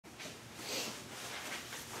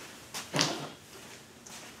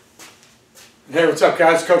Hey, what's up,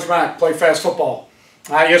 guys? Coach Mac, Play Fast Football.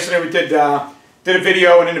 Yesterday we did a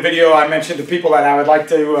video, and in the video I mentioned to people that I would like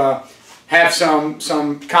to have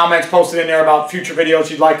some comments posted in there about future videos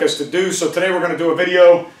you'd like us to do. So today we're going to do a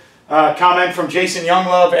video comment from Jason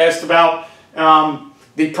Younglove, asked about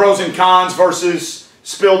the pros and cons versus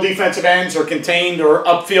spill defensive ends or contained or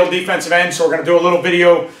upfield defensive ends. So we're going to do a little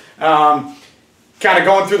video kind of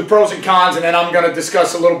going through the pros and cons, and then I'm going to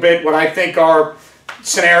discuss a little bit what I think are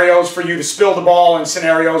scenarios for you to spill the ball and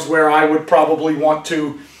scenarios where I would probably want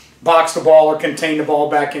to box the ball or contain the ball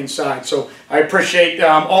back inside. So I appreciate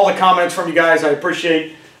all the comments from you guys. I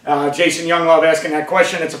appreciate Jason Younglove asking that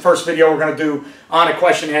question. It's the first video we're going to do on a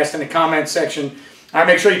question asked in the comment section.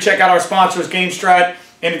 Make sure you check out our sponsors, GameStrat.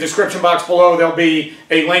 In the description box below, there'll be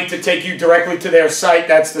a link to take you directly to their site.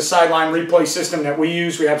 That's the sideline replay system that we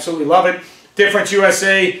use. We absolutely love it. Difference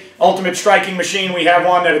USA Ultimate Striking Machine. We have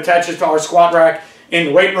one that attaches to our squat rack in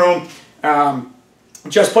the weight room.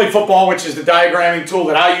 JustPlayFB, which is the diagramming tool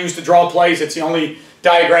that I use to draw plays. It's the only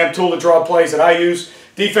diagram tool to draw plays that I use.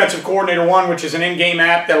 Defensive Coordinator 1, which is an in-game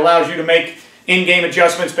app that allows you to make in-game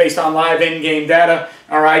adjustments based on live in-game data.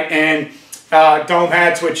 All right, and Dome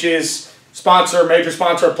Hats, which is major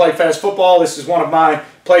sponsor of Play Fast Football. This is one of my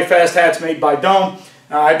Play Fast hats made by Dome.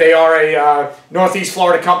 They are a Northeast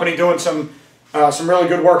Florida company doing some really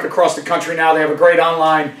good work across the country now. They have a great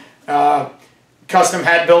online custom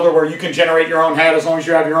hat builder where you can generate your own hat as long as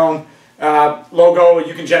you have your own logo.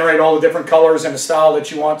 You can generate all the different colors and the style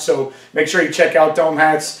that you want. So make sure you check out Dome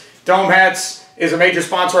Hats. Dome Hats is a major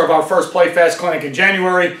sponsor of our first Play Fast clinic in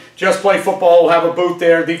January. Just Play Football will have a booth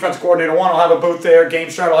there. Defense Coordinator 1 will have a booth there.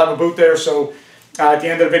 GameStrat will have a booth there. So at the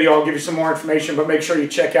end of the video, I'll give you some more information, but make sure you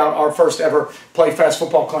check out our first ever Play Fast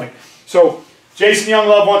Football clinic. So Jason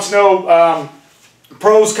Younglove wants to know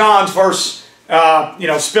pros, cons versus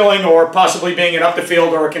spilling or possibly being an up the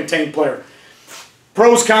field or a contained player.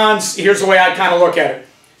 Pros, cons, here's the way I kind of look at it.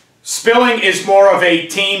 Spilling is more of a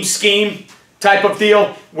team scheme type of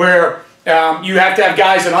deal where you have to have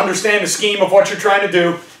guys that understand the scheme of what you're trying to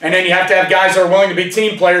do, and then you have to have guys that are willing to be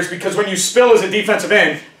team players, because when you spill as a defensive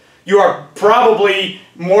end, you are probably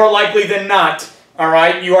more likely than not, all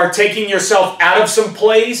right, you are taking yourself out of some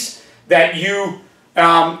plays that you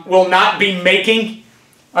will not be making.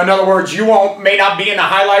 In other words, you may not be in the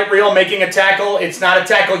highlight reel making a tackle. It's not a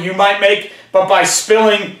tackle you might make, but by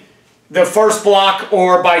spilling the first block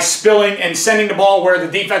or by spilling and sending the ball where the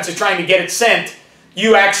defense is trying to get it sent,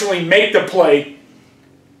 you actually make the play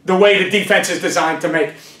the way the defense is designed to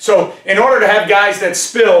make. So in order to have guys that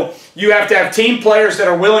spill, you have to have team players that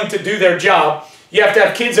are willing to do their job. You have to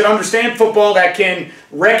have kids that understand football, that can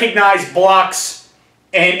recognize blocks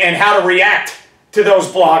and how to react to those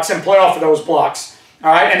blocks and play off of those blocks.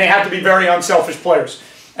 All right, and they have to be very unselfish players.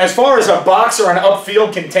 As far as a box or an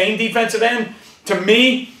upfield contained defensive end, to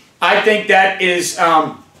me, I think that is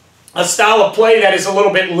a style of play that is a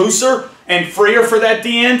little bit looser and freer for that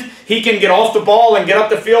D end. He can get off the ball and get up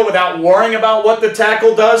the field without worrying about what the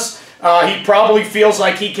tackle does. He probably feels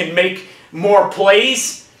like he can make more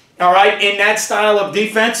plays, all right, in that style of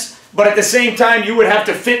defense. But at the same time, you would have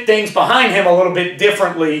to fit things behind him a little bit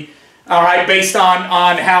differently, all right, based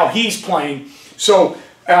on how he's playing. So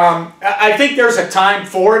I think there's a time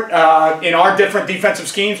for it. In our different defensive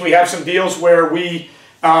schemes, we have some deals where we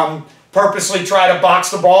purposely try to box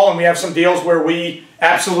the ball, and we have some deals where we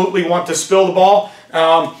absolutely want to spill the ball.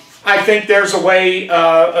 I think there's a way,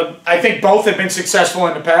 I think both have been successful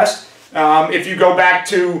in the past. If you go back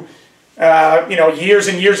to years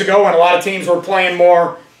and years ago when a lot of teams were playing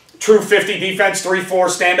more true 50 defense, 3-4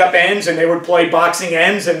 stand-up ends, and they would play boxing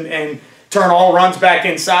ends and turn all runs back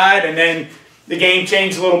inside, and then the game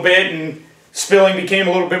changed a little bit and spilling became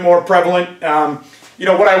a little bit more prevalent.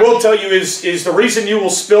 What I will tell you is the reason you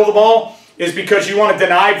will spill the ball is because you want to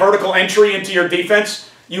deny vertical entry into your defense.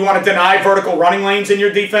 You want to deny vertical running lanes in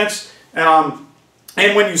your defense. And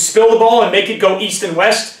when you spill the ball and make it go east and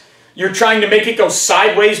west, you're trying to make it go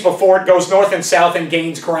sideways before it goes north and south and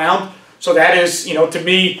gains ground. So that is, to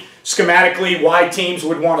me, schematically why teams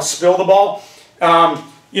would want to spill the ball.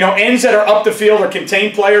 Ends that are up the field or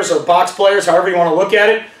contained players or box players, however you want to look at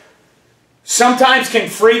it, sometimes can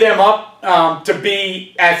free them up to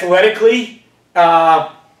be athletically,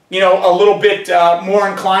 a little bit more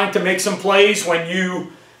inclined to make some plays when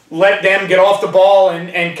you let them get off the ball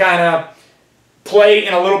and kind of play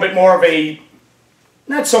in a little bit more of a,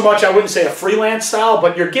 not so much, I wouldn't say a freelance style,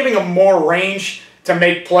 but you're giving them more range to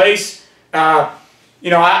make plays. I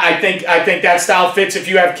think that style fits if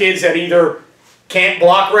you have kids that either can't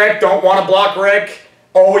block rec, don't want to block rec,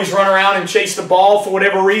 always run around and chase the ball for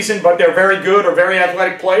whatever reason, but they're very good or very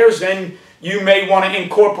athletic players, then you may want to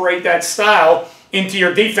incorporate that style into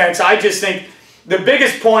your defense. I just think the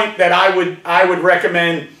biggest point that I would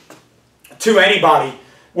recommend to anybody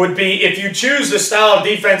would be, if you choose the style of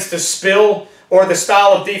defense to spill or the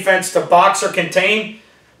style of defense to box or contain,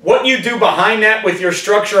 what you do behind that with your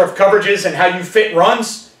structure of coverages and how you fit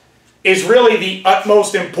runs is really the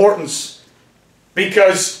utmost importance,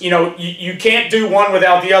 because you can't do one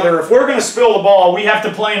without the other. If we're going to spill the ball, we have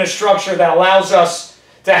to play in a structure that allows us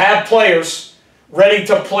to have players ready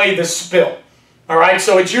to play the spill. All right,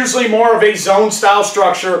 so it's usually more of a zone style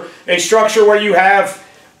structure, a structure where you have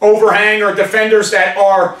overhang or defenders that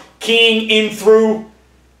are keying in through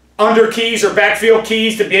under keys or backfield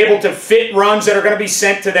keys to be able to fit runs that are going to be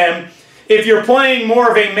sent to them. If you're playing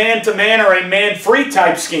more of a man-to-man or a man-free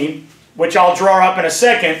type scheme, which I'll draw up in a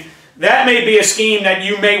second, that may be a scheme that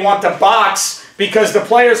you may want to box, because the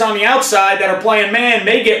players on the outside that are playing man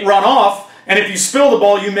may get run off, and if you spill the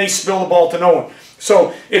ball, you may spill the ball to no one.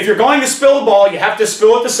 So if you're going to spill the ball, you have to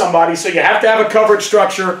spill it to somebody, so you have to have a coverage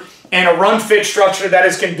structure and a run-fit structure that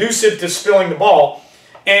is conducive to spilling the ball.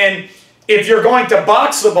 And if you're going to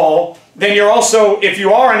box the ball, then you're also, if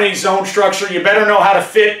you are in a zone structure, you better know how to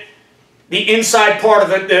fit the inside part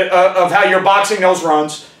of of how you're boxing those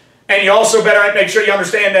runs. And you also better make sure you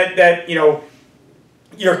understand that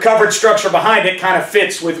your coverage structure behind it kind of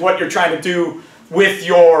fits with what you're trying to do with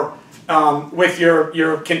your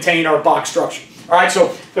contain or box structure. All right,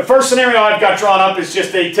 so the first scenario I've got drawn up is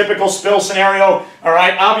just a typical spill scenario. All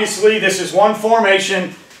right, obviously this is one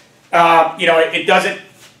formation. It doesn't.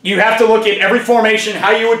 You have to look at every formation,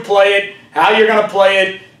 how you would play it, how you're going to play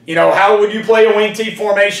it. How would you play a wing T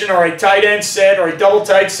formation or a tight end set or a double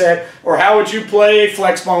tight set, or how would you play a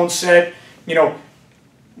flex bone set?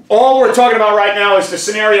 All we're talking about right now is the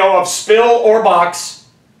scenario of spill or box,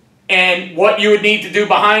 and what you would need to do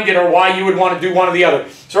behind it, or why you would want to do one or the other.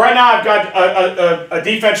 So right now I've got a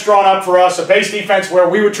defense drawn up for us, a base defense where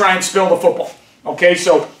we would try and spill the football. Okay,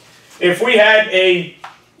 so if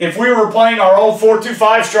we were playing our old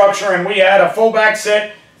 4-2-5 structure and we had a fullback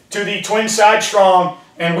set to the twin side strong,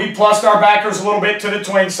 and we plussed our backers a little bit to the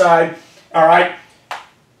twin side, all right,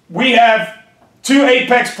 we have two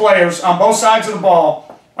apex players on both sides of the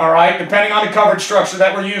ball, all right, depending on the coverage structure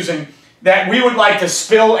that we're using, that we would like to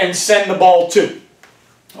spill and send the ball to.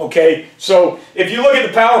 Okay, so if you look at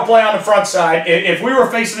the power play on the front side, if we were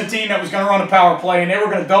facing a team that was going to run a power play and they were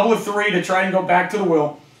going to double a 3 to try and go back to the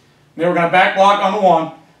will, they were going to back block on the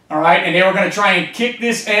 1, all right, and they were going to try and kick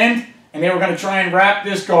this end, and they were going to try and wrap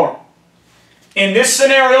this guard. In this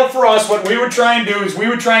scenario for us, what we would try and do is we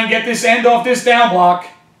would try and get this end off this down block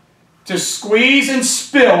to squeeze and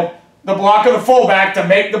spill the block of the fullback to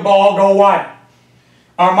make the ball go wide.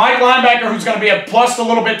 Our Mike linebacker, who's going to be plussed a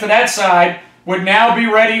little bit to that side, would now be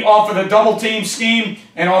ready off of the double team scheme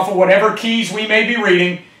and off of whatever keys we may be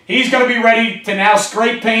reading. He's going to be ready to now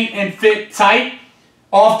scrape paint and fit tight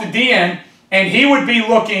off the DN, and he would be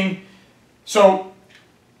looking, so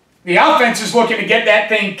the offense is looking to get that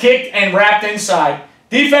thing kicked and wrapped inside.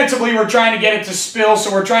 Defensively, we're trying to get it to spill,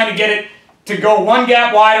 so we're trying to get it to go one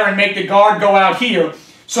gap wider and make the guard go out here,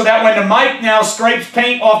 so that when the Mike now scrapes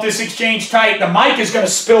paint off this exchange tight, the Mike is going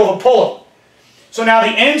to spill the puller. So now the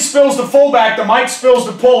end spills the fullback, the Mike spills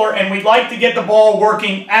the puller, and we'd like to get the ball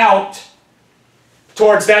working out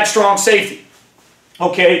towards that strong safety.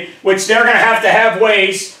 Okay, which they're going to have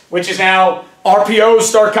ways, which is now RPOs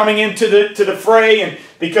start coming into the fray, and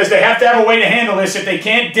because they have to have a way to handle this. If they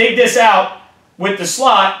can't dig this out with the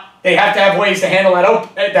slot, they have to have ways to handle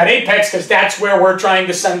that apex, because that's where we're trying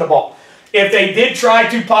to send the ball. If they did try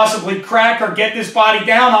to possibly crack or get this body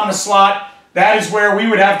down on the slot, that is where we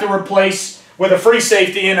would have to replace with a free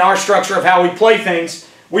safety in our structure of how we play things.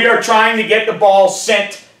 We are trying to get the ball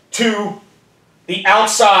sent to the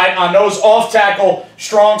outside on those off-tackle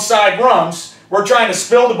strong side runs. We're trying to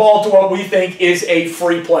spill the ball to what we think is a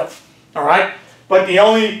free play. All right? But the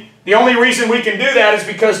only reason we can do that is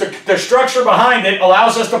because the structure behind it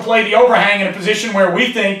allows us to play the overhang in a position where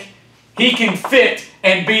we think he can fit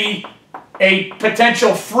and be a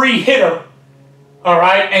potential free hitter, all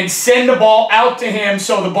right, and send the ball out to him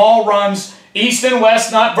so the ball runs east and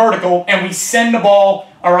west, not vertical, and we send the ball,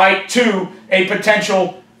 all right, to a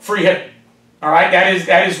potential free hitter. All right,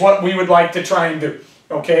 that is what we would like to try and do,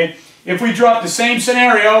 okay? If we drop the same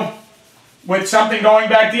scenario with something going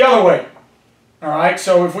back the other way, all right,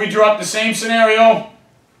 so if we drop the same scenario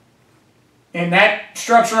in that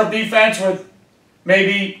structure of defense with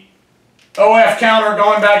maybe OF counter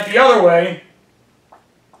going back the other way,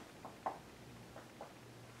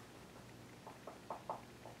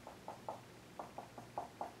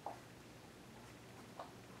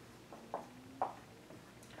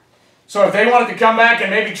 So if they wanted to come back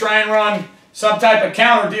and maybe try and run some type of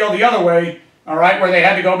counter deal the other way, all right, where they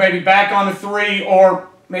had to go maybe back on the 3 or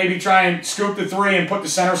maybe try and scoop the 3 and put the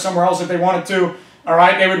center somewhere else if they wanted to, all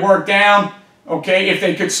right, they would work down. Okay, if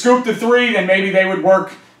they could scoop the 3, then maybe they would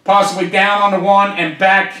work possibly down on the 1 and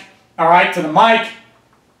back, all right, to the mic.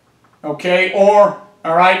 Okay, or,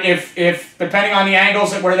 all right, if depending on the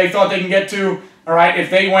angles at where they thought they can get to, all right, if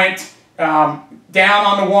they went down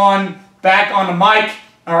on the 1, back on the mic,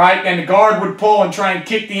 all right, then the guard would pull and try and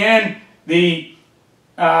kick the end. The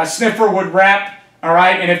sniffer would wrap, all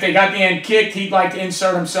right, and if they got the end kicked, he'd like to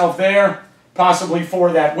insert himself there, possibly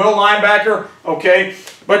for that will linebacker, okay?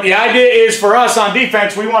 But the idea is for us on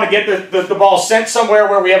defense, we want to get the ball sent somewhere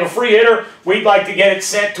where we have a free hitter. We'd like to get it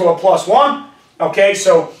sent to a +1, okay?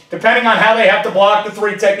 So depending on how they have to block the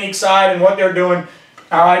 3 technique side and what they're doing,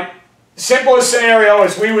 all right, simplest scenario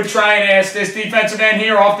is we would try and ask this defensive end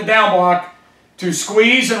here off the down block to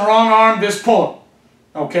squeeze and wrong arm this puller,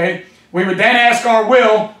 okay? We would then ask our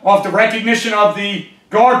will off the recognition of the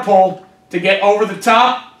guard pull to get over the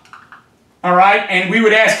top, all right, and we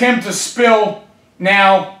would ask him to spill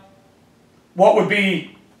now what would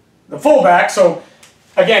be the fullback. So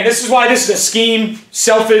again, this is why this is a scheme,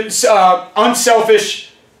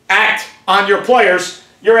 unselfish act on your players.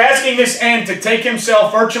 You're asking this end to take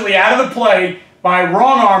himself virtually out of the play by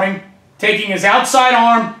wrong arming, taking his outside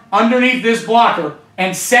arm underneath this blocker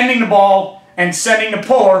and sending the ball and sending the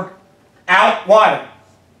puller out wider,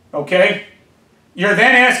 okay? You're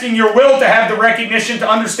then asking your will to have the recognition to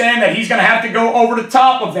understand that he's going to have to go over the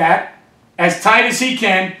top of that as tight as he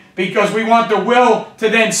can, because we want the will to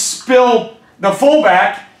then spill the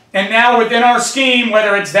fullback, and now within our scheme,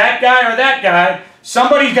 whether it's that guy or that guy,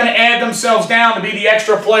 somebody's going to add themselves down to be the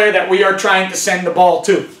extra player that we are trying to send the ball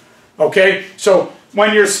to, okay? So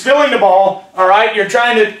when you're spilling the ball, all right, you're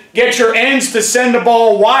trying to get your ends to send the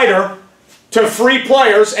ball wider to free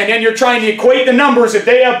players, and then you're trying to equate the numbers. If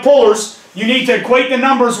they have pullers, you need to equate the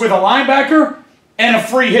numbers with a linebacker and a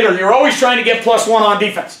free hitter. You're always trying to get +1 on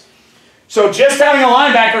defense. So just having a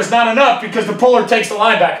linebacker is not enough because the puller takes the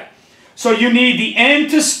linebacker. So you need the end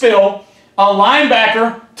to spill, a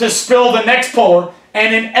linebacker to spill the next puller,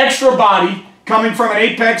 and an extra body coming from an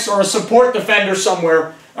apex or a support defender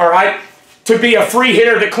somewhere, all right, to be a free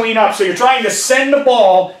hitter to clean up. So you're trying to send the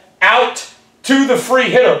ball out to the free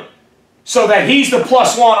hitter so that he's the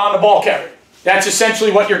 +1 on the ball carrier. That's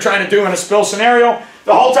essentially what you're trying to do in a spill scenario.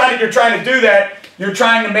 The whole time that you're trying to do that, you're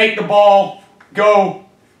trying to make the ball go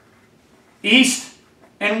east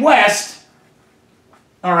and west,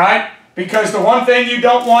 all right? Because the one thing you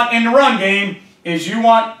don't want in the run game is you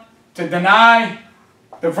want to deny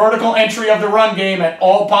the vertical entry of the run game at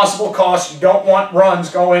all possible costs. You don't want runs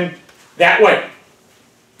going that way,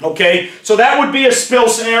 okay? So that would be a spill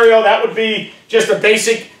scenario. That would be just a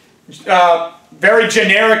basic very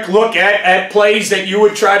generic look at plays that you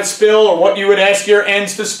would try to spill, or what you would ask your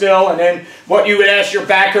ends to spill, and then what you would ask your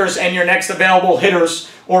backers and your next available hitters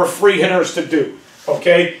or free hitters to do,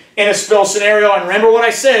 okay, in a spill scenario. And remember what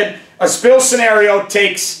I said, a spill scenario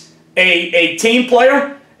takes a team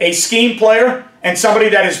player, a scheme player, and somebody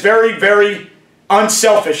that is very, very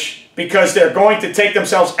unselfish, because they're going to take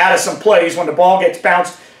themselves out of some plays when the ball gets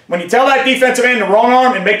bounced. When you tell that defensive end to wrong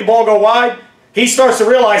arm and make the ball go wide, he starts to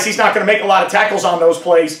realize he's not going to make a lot of tackles on those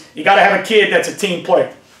plays. You got to have a kid that's a team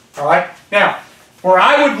player. All right? Now, where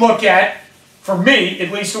I would look at, for me,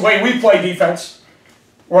 at least the way we play defense,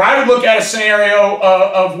 where I would look at a scenario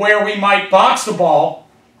of where we might box the ball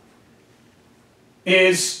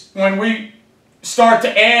is when we start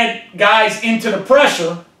to add guys into the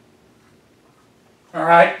pressure, all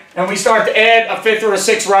right, and we start to add a 5th or a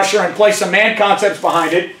 6th rusher and play some man concepts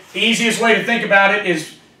behind it. The easiest way to think about it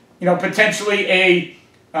is, you know, potentially a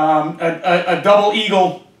double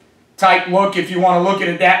eagle type look, if you want to look at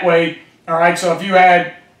it that way. All right, so if you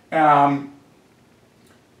had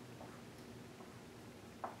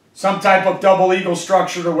some type of double eagle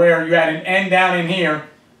structure to where you had an end down in here,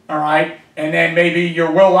 all right, and then maybe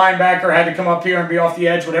your will linebacker had to come up here and be off the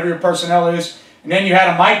edge, whatever your personnel is, and then you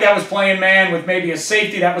had a Mike that was playing man with maybe a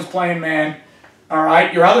safety that was playing man, all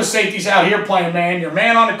right, your other safety's out here playing man, your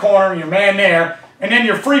man on the corner, your man there, and then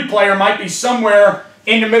your free player might be somewhere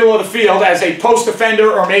in the middle of the field as a post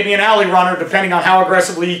defender or maybe an alley runner, depending on how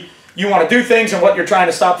aggressively you want to do things and what you're trying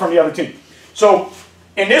to stop from the other team. So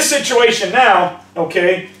in this situation now,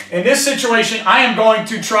 okay, in this situation, I am going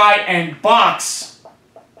to try and box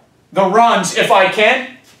the runs if I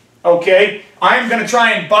can, okay? I am going to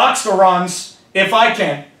try and box the runs if I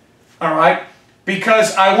can, all right?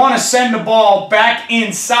 Because I want to send the ball back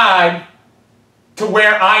inside to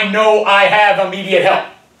where I know I have immediate help.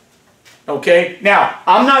 Okay? Now,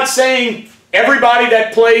 I'm not saying everybody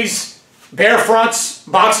that plays bare fronts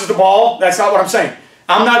boxes the ball. That's not what I'm saying.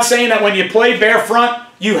 I'm not saying that when you play bare front,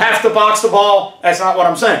 you have to box the ball. That's not what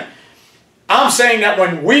I'm saying. I'm saying that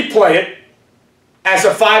when we play it as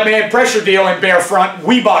a 5-man pressure deal in bare front,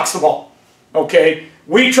 we box the ball. Okay?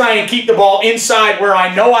 We try and keep the ball inside where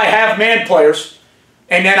I know I have man players,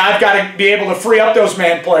 and then I've got to be able to free up those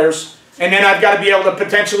man players, and then I've got to be able to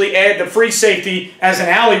potentially add the free safety as an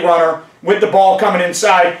alley runner with the ball coming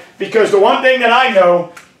inside, because the one thing that I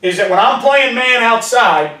know is that when I'm playing man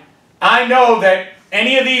outside, I know that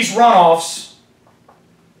any of these runoffs,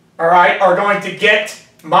 all right, are going to get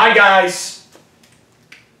my guys,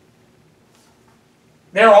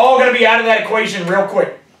 they're all going to be out of that equation real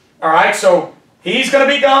quick. All right, so he's going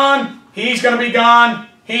to be gone, he's going to be gone,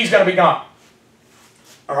 he's going to be gone.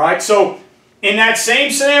 All right, so in that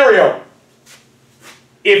same scenario,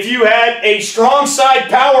 if you had a strong side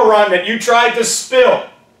power run that you tried to spill,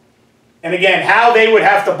 and again, how they would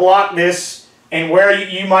have to block this and where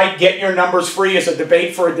you might get your numbers free is a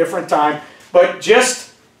debate for a different time. But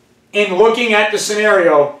just in looking at the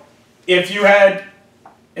scenario, if you had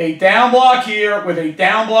a down block here with a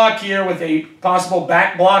down block here with a possible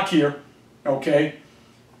back block here, okay,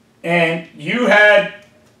 and you had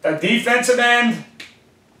a defensive end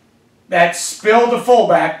that spilled the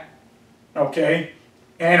fullback, okay,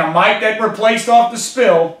 and a Mike that replaced off the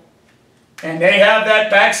spill, and they have that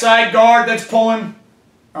backside guard that's pulling,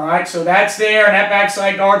 all right, so that's there, and that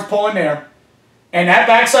backside guard's pulling there, and that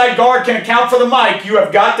backside guard can account for the Mike, you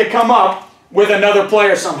have got to come up with another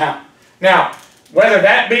player somehow. Now, whether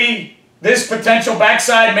that be this potential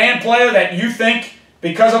backside man player that you think,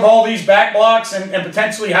 because of all these back blocks and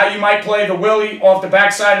potentially how you might play the Willie off the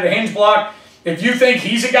backside of the hinge block, if you think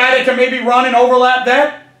he's a guy that can maybe run and overlap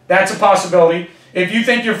that, that's a possibility. If you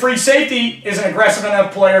think your free safety is an aggressive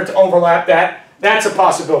enough player to overlap that, that's a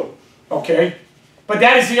possibility. Okay? But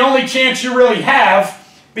that is the only chance you really have,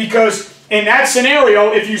 because in that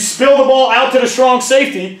scenario, if you spill the ball out to the strong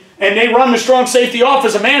safety and they run the strong safety off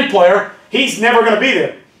as a man player, he's never going to be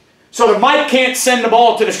there. So the Mike can't send the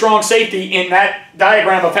ball to the strong safety in that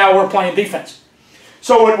diagram of how we're playing defense.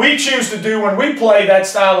 So what we choose to do when we play that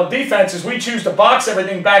style of defense is we choose to box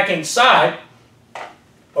everything back inside,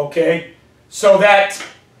 okay, so that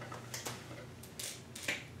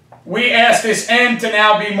we ask this end to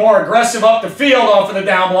now be more aggressive up the field off of the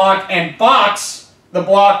down block and box the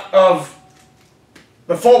block of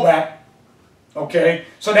the fullback, okay.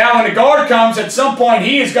 So now when the guard comes, at some point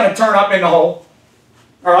he is going to turn up in the hole,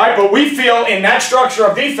 all right, but we feel in that structure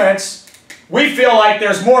of defense, we feel like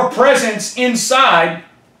there's more presence inside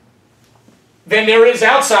than there is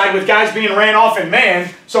outside with guys being ran off in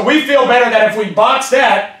man. So we feel better that if we box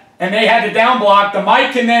that and they had the down block, the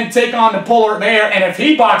Mike can then take on the puller there, and if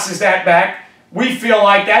he boxes that back, we feel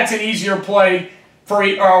like that's an easier play for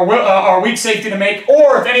our weak safety to make,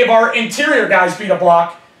 or if any of our interior guys beat a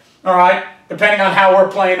block, all right, depending on how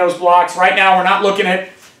we're playing those blocks. Right now we're not looking at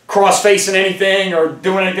cross-facing anything or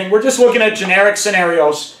doing anything. We're just looking at generic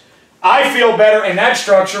scenarios. I feel better in that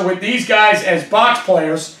structure with these guys as box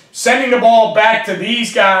players, sending the ball back to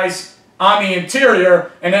these guys on the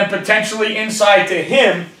interior and then potentially inside to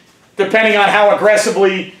him, depending on how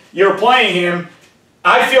aggressively you're playing him.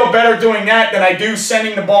 I feel better doing that than I do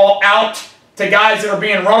sending the ball out to guys that are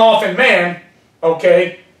being run off in man,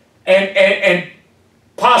 okay, and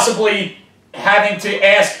possibly having to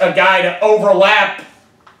ask a guy to overlap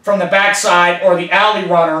from the backside or the alley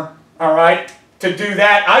runner, all right, to do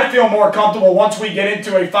that. I feel more comfortable once we get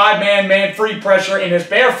into a 5-man, man-free pressure in this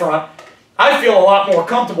bare front. I feel a lot more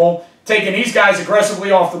comfortable taking these guys aggressively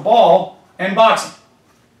off the ball and boxing.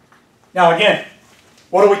 Now again,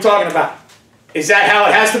 what are we talking about? Is that how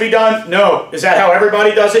it has to be done? No. Is that how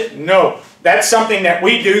everybody does it? No. That's something that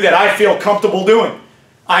we do that I feel comfortable doing.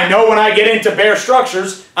 I know when I get into bare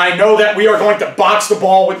structures, I know that we are going to box the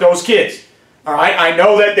ball with those kids. All right? I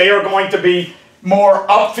know that they are going to be more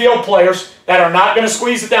upfield players that are not going to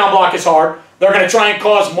squeeze the down block as hard. They're going to try and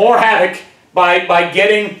cause more havoc by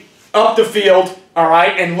getting up the field, all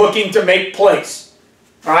right, and looking to make plays.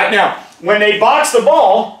 All right? Now, when they box the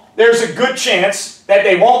ball, there's a good chance that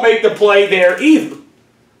they won't make the play there either,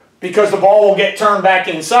 because the ball will get turned back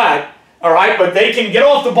inside, all right? But they can get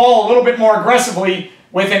off the ball a little bit more aggressively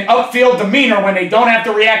with an upfield demeanor when they don't have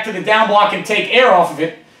to react to the down block and take air off of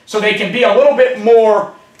it, so they can be a little bit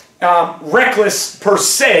more reckless per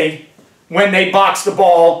se when they box the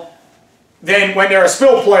ball than when they're a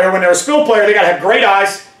spill player. When they're a spill player, they got to have great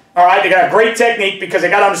eyes, all right? They got to have great technique, because they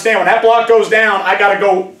got to understand when that block goes down, I got to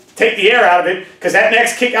go take the air out of it, because that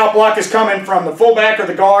next kick out block is coming from the fullback or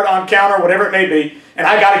the guard on counter, whatever it may be, and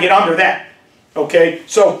I got to get under that. Okay,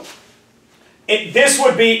 so this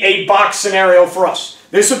would be a box scenario for us.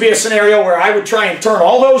 This would be a scenario where I would try and turn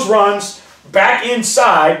all those runs back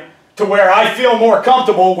inside to where I feel more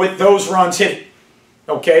comfortable with those runs hitting.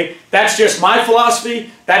 Okay, that's just my philosophy.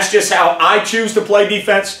 That's just how I choose to play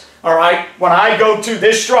defense. All right, when I go to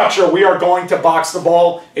this structure, we are going to box the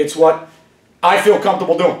ball. It's what I feel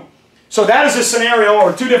comfortable doing. So that is a scenario,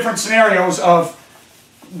 or two different scenarios of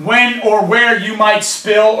when or where you might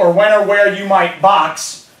spill or when or where you might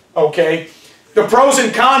box. Okay, the pros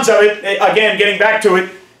and cons of it, again, getting back to it,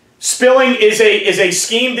 spilling is a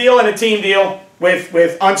scheme deal and a team deal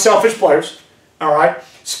with unselfish players. All right,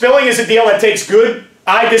 spilling is a deal that takes good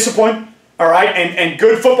eye discipline, all right, and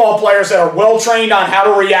good football players that are well trained on how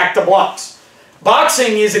to react to blocks.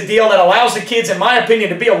 Boxing is a deal that allows the kids, in my opinion,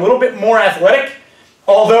 to be a little bit more athletic,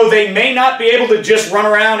 although they may not be able to just run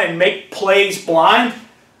around and make plays blind.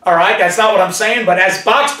 All right, that's not what I'm saying, but as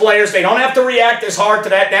box players, they don't have to react as hard to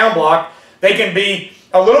that down block. They can be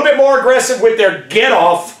a little bit more aggressive with their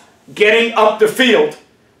get-off, getting up the field,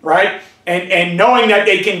 right? And knowing that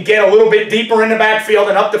they can get a little bit deeper in the backfield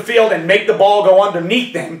and up the field and make the ball go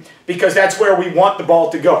underneath them, because that's where we want the ball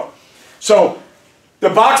to go. So the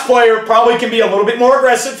box player probably can be a little bit more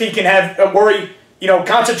aggressive. He can have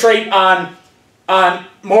concentrate on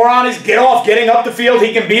more on his get-off, getting up the field.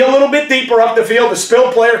 He can be a little bit deeper up the field. The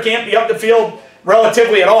spill player can't be up the field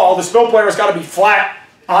relatively at all. The spill player has got to be flat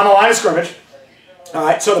on the line of scrimmage. All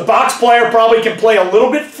right, so the box player probably can play a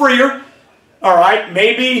little bit freer. All right,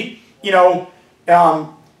 maybe,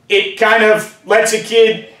 it kind of lets a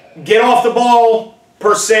kid get off the ball,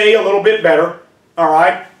 per se, a little bit better. All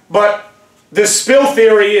right, but the spill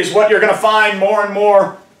theory is what you're going to find more and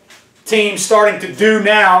more teams starting to do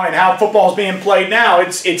now, and how football is being played now.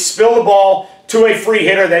 It's spill the ball to a free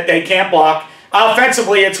hitter that they can't block.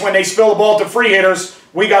 Offensively, it's when they spill the ball to free hitters,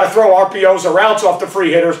 we got to throw RPOs or routes off the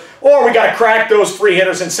free hitters, or we got to crack those free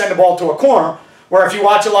hitters and send the ball to a corner. Where if you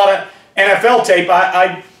watch a lot of NFL tape,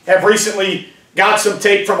 I have recently got some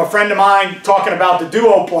tape from a friend of mine talking about the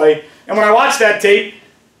duo play, and when I watch that tape,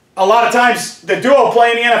 a lot of times the duo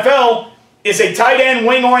play in the NFL is a tight end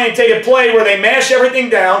wing orientated play where they mash everything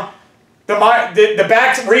down. The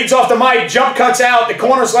back reads off the mic, jump cuts out, the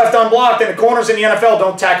corner's left unblocked, and the corners in the NFL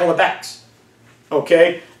don't tackle the backs.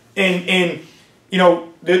 Okay? The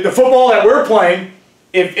football that we're playing,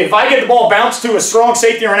 if I get the ball bounced to a strong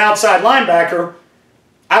safety or an outside linebacker,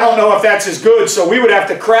 I don't know if that's as good, so we would have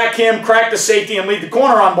to crack him, crack the safety, and leave the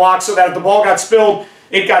corner unblocked so that if the ball got spilled,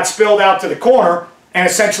 it got spilled out to the corner, and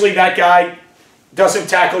essentially that guy doesn't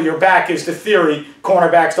tackle your back is the theory.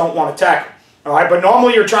 Cornerbacks don't want to tackle. All right, but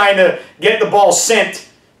normally you're trying to get the ball sent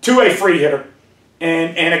to a free hitter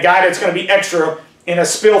and a guy that's going to be extra in a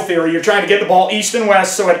spill theory. You're trying to get the ball east and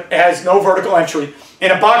west so it has no vertical entry.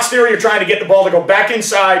 In a box theory, you're trying to get the ball to go back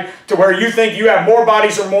inside to where you think you have more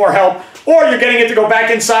bodies or more help, or you're getting it to go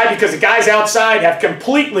back inside because the guys outside have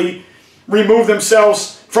completely removed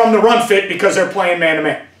themselves from the run fit because they're playing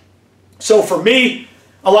man-to-man. So for me,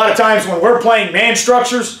 a lot of times when we're playing man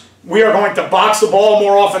structures, we are going to box the ball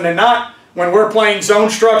more often than not. When we're playing zone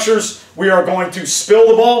structures, we are going to spill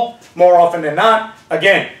the ball more often than not.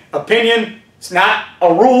 Again, opinion, it's not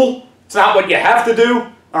a rule. It's not what you have to do.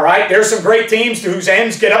 All right, there's some great teams whose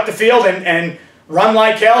ends get up the field and run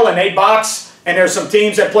like hell and they box. And there's some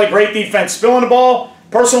teams that play great defense spilling the ball.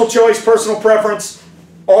 Personal choice, personal preference.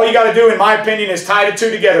 All you got to do, in my opinion, is tie the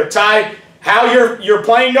two together. Tie how you're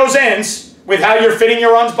playing those ends with how you're fitting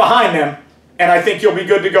your runs behind them. And I think you'll be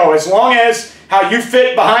good to go. As long as how you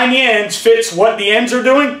fit behind the ends fits what the ends are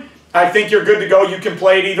doing, I think you're good to go. You can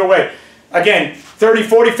play it either way. Again, 30,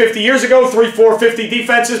 40, 50 years ago, 3, 4, 50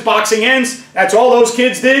 defenses, boxing ends, that's all those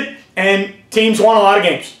kids did, and teams won a lot of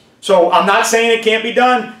games. So I'm not saying it can't be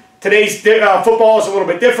done. Today's football is a little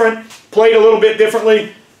bit different, played a little bit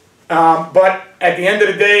differently, but at the end of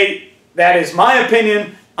the day, that is my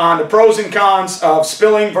opinion on the pros and cons of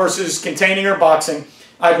spilling versus containing or boxing.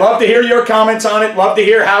 I'd love to hear your comments on it. Love to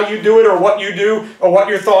hear how you do it or what you do or what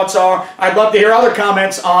your thoughts are. I'd love to hear other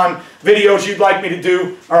comments on videos you'd like me to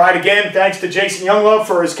do. All right, again, thanks to Jason Younglove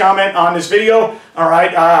for his comment on this video. All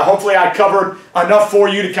right, hopefully I covered enough for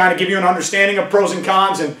you to kind of give you an understanding of pros and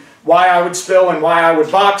cons and why I would spill and why I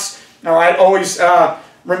would box. All right, always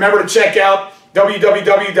remember to check out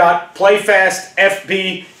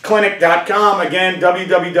www.playfastfbclinic.com. Again,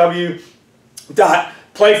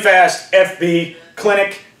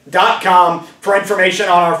 www.playfastfbclinic.com for information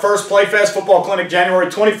on our first PlayFast Football Clinic, January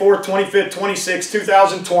 24th, 25th, 26th,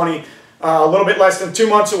 2020. A little bit less than 2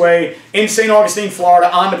 months away in St. Augustine,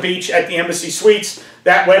 Florida, on the beach at the Embassy Suites.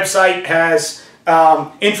 That website has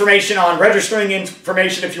information on registering,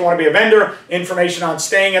 information if you want to be a vendor, information on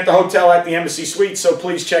staying at the hotel at the Embassy Suites, so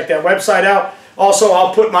please check that website out. Also,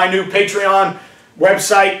 I'll put my new Patreon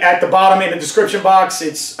website at the bottom in the description box.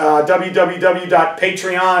 It's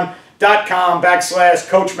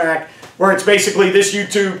www.patreon.com/CoachMac, where it's basically this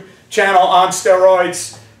YouTube channel on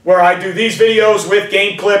steroids, where I do these videos with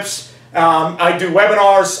game clips. I do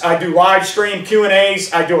webinars, I do live stream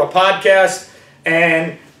Q&As, I do a podcast,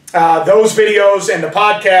 and those videos and the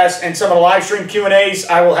podcast and some of the live stream Q&As,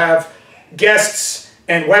 I will have guests,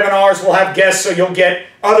 and webinars will have guests, so you'll get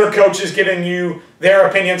other coaches giving you their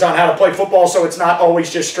opinions on how to play football, so it's not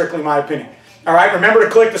always just strictly my opinion. All right, remember to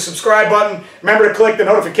click the subscribe button. Remember to click the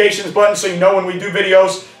notifications button so you know when we do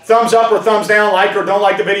videos. Thumbs up or thumbs down, like or don't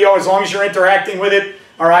like the video, as long as you're interacting with it.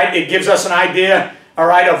 All right, it gives us an idea, all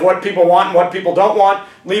right, of what people want and what people don't want.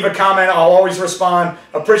 Leave a comment. I'll always respond.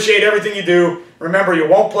 Appreciate everything you do. Remember, you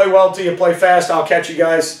won't play well till you play fast. I'll catch you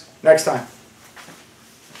guys next time.